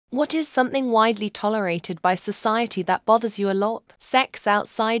What is something widely tolerated by society that bothers you a lot? Sex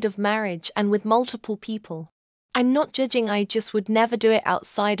outside of marriage and with multiple people. I'm not judging, I just would never do it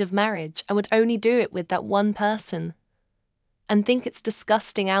outside of marriage. I would only do it with that one person. And think it's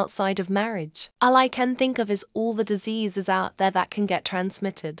disgusting outside of marriage. All I can think of is all the diseases out there that can get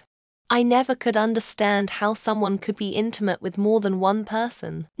transmitted. I never could understand how someone could be intimate with more than one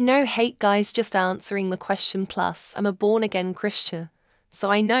person. No hate, guys, just answering the question. Plus, I'm a born-again Christian,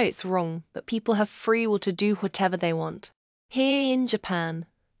 so I know it's wrong, but people have free will to do whatever they want. Here in Japan,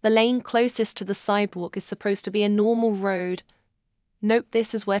 the lane closest to the sidewalk is supposed to be a normal road. Note,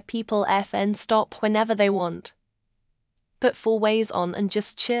 this is where people FN stop whenever they want. Put 4 ways on and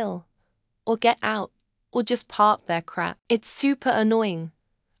just chill. Or get out. Or just park their crap. It's super annoying.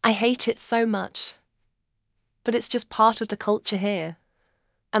 I hate it so much. But it's just part of the culture here.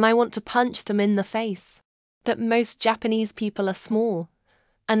 And I want to punch them in the face. But most Japanese people are small.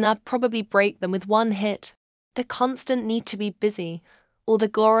 And I'd probably break them with one hit. The constant need to be busy, or the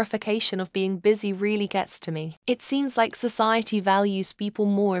glorification of being busy, really gets to me. It seems like society values people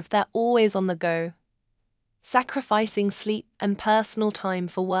more if they're always on the go, sacrificing sleep and personal time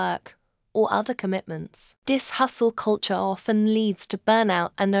for work or other commitments. This hustle culture often leads to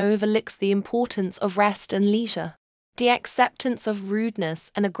burnout and overlooks the importance of rest and leisure. The acceptance of rudeness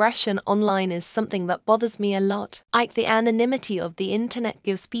and aggression online is something that bothers me a lot. Like, the anonymity of the internet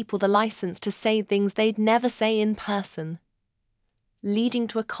gives people the license to say things they'd never say in person, leading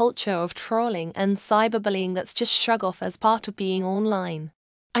to a culture of trolling and cyberbullying that's just shrugged off as part of being online.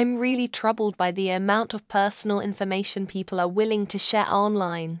 I'm really troubled by the amount of personal information people are willing to share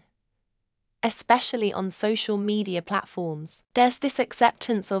online, especially on social media platforms. There's this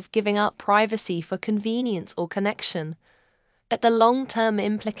acceptance of giving up privacy for convenience or connection, but the long-term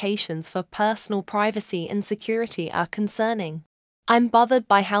implications for personal privacy and security are concerning. I'm bothered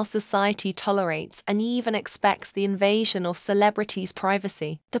by how society tolerates and even expects the invasion of celebrities'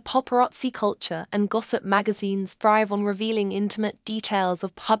 privacy. The paparazzi culture and gossip magazines thrive on revealing intimate details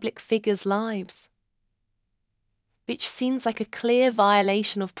of public figures' lives, which seems like a clear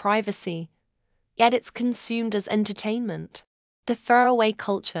violation of privacy, yet it's consumed as entertainment. The throwaway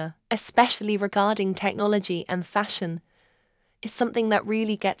culture, especially regarding technology and fashion, is something that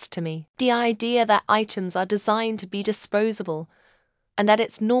really gets to me. The idea that items are designed to be disposable and that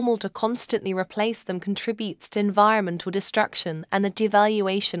it's normal to constantly replace them contributes to environmental destruction and a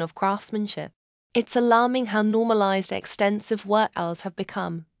devaluation of craftsmanship. It's alarming how normalized extensive work hours have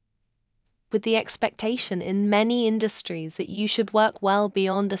become, with the expectation in many industries that you should work well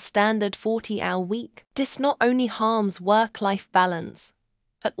beyond a standard 40-hour week. This not only harms work-life balance,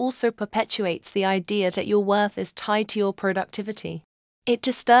 but also perpetuates the idea that your worth is tied to your productivity. It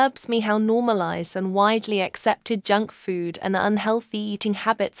disturbs me how normalized and widely accepted junk food and unhealthy eating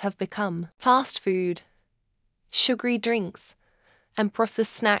habits have become. Fast food, sugary drinks, and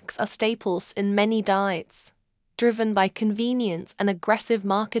processed snacks are staples in many diets, driven by convenience and aggressive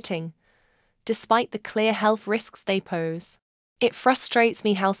marketing, despite the clear health risks they pose. It frustrates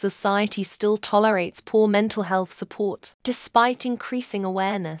me how society still tolerates poor mental health support, despite increasing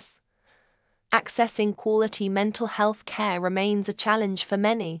awareness. Accessing quality mental health care remains a challenge for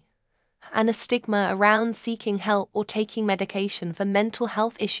many, and a stigma around seeking help or taking medication for mental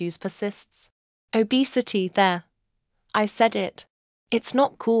health issues persists. Obesity, there. I said it. It's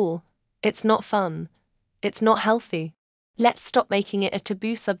not cool. It's not fun. It's not healthy. Let's stop making it a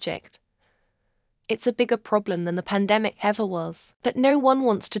taboo subject. It's a bigger problem than the pandemic ever was, but no one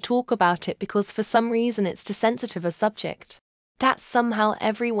wants to talk about it because for some reason it's too sensitive a subject. That somehow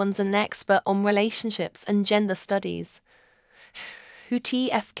everyone's an expert on relationships and gender studies. Who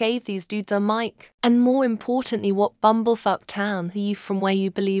TF gave these dudes a mic? And more importantly, what bumblefuck town are you from where you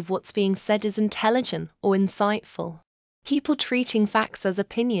believe what's being said is intelligent or insightful? People treating facts as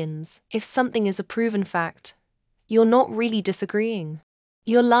opinions. If something is a proven fact, you're not really disagreeing.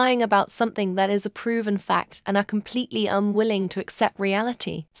 You're lying about something that is a proven fact and are completely unwilling to accept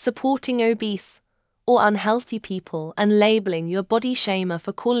reality. Supporting obese or unhealthy people and labeling your body shamer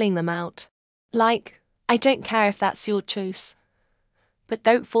for calling them out. Like, I don't care if that's your choice, but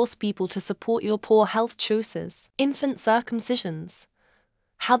don't force people to support your poor health choices. Infant circumcisions.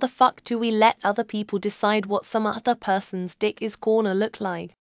 How the fuck do we let other people decide what some other person's dick is gonna look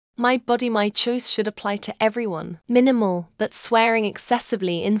like? My body, my choice should apply to everyone. Minimal, but swearing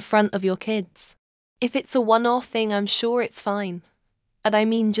excessively in front of your kids. If it's a one-off thing, I'm sure it's fine. And I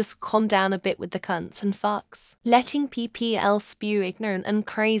mean, just calm down a bit with the cunts and fucks. Letting PPL spew ignorant and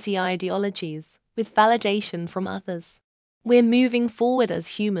crazy ideologies, with validation from others. We're moving forward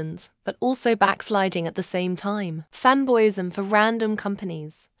as humans, but also backsliding at the same time. Fanboyism for random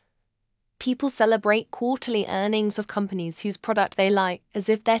companies. People celebrate quarterly earnings of companies whose product they like, as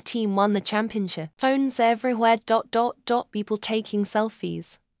if their team won the championship. Phones everywhere. People taking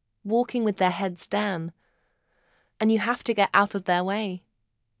selfies, walking with their heads down, and you have to get out of their way.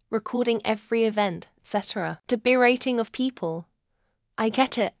 Recording every event, etc. The berating of people. I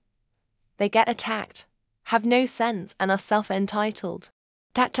get it. They get attacked, have no sense, and are self-entitled.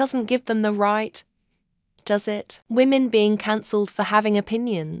 That doesn't give them the right, does it? Women being cancelled for having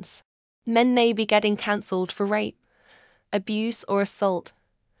opinions. Men may be getting cancelled for rape, abuse or assault,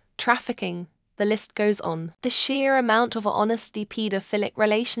 trafficking, the list goes on. The sheer amount of honestly pedophilic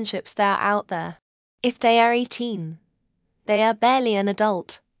relationships that are out there. If they are 18, they are barely an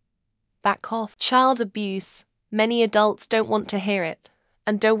adult. Back off. Child abuse, many adults don't want to hear it,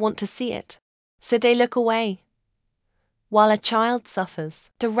 and don't want to see it, so they look away. While a child suffers.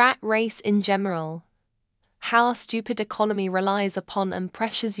 The rat race in general. How our stupid economy relies upon and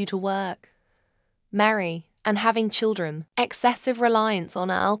pressures you to work, marry, and having children. Excessive reliance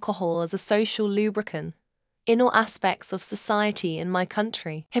on alcohol as a social lubricant. In all aspects of society in my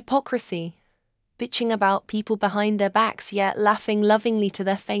country. Hypocrisy. Bitching about people behind their backs yet laughing lovingly to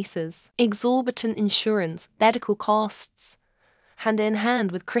their faces. Exorbitant insurance, medical costs. Hand in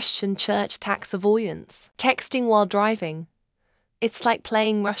hand with Christian church tax avoidance. Texting while driving. It's like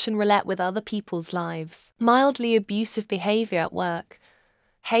playing Russian roulette with other people's lives. Mildly abusive behavior at work.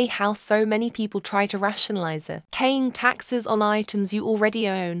 Hey, how so many people try to rationalize it. Paying taxes on items you already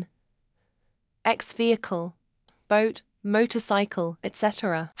own. Vehicle, boat, motorcycle,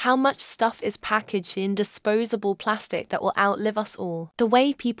 etc. How much stuff is packaged in disposable plastic that will outlive us all. The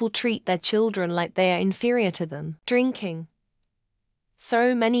way people treat their children like they are inferior to them. Drinking.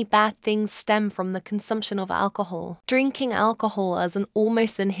 So many bad things stem from the consumption of alcohol. Drinking alcohol as an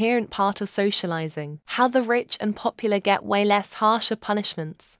almost inherent part of socializing. How the rich and popular get way less harsher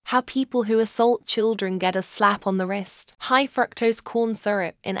punishments. How people who assault children get a slap on the wrist. High fructose corn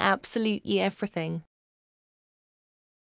syrup in absolutely everything.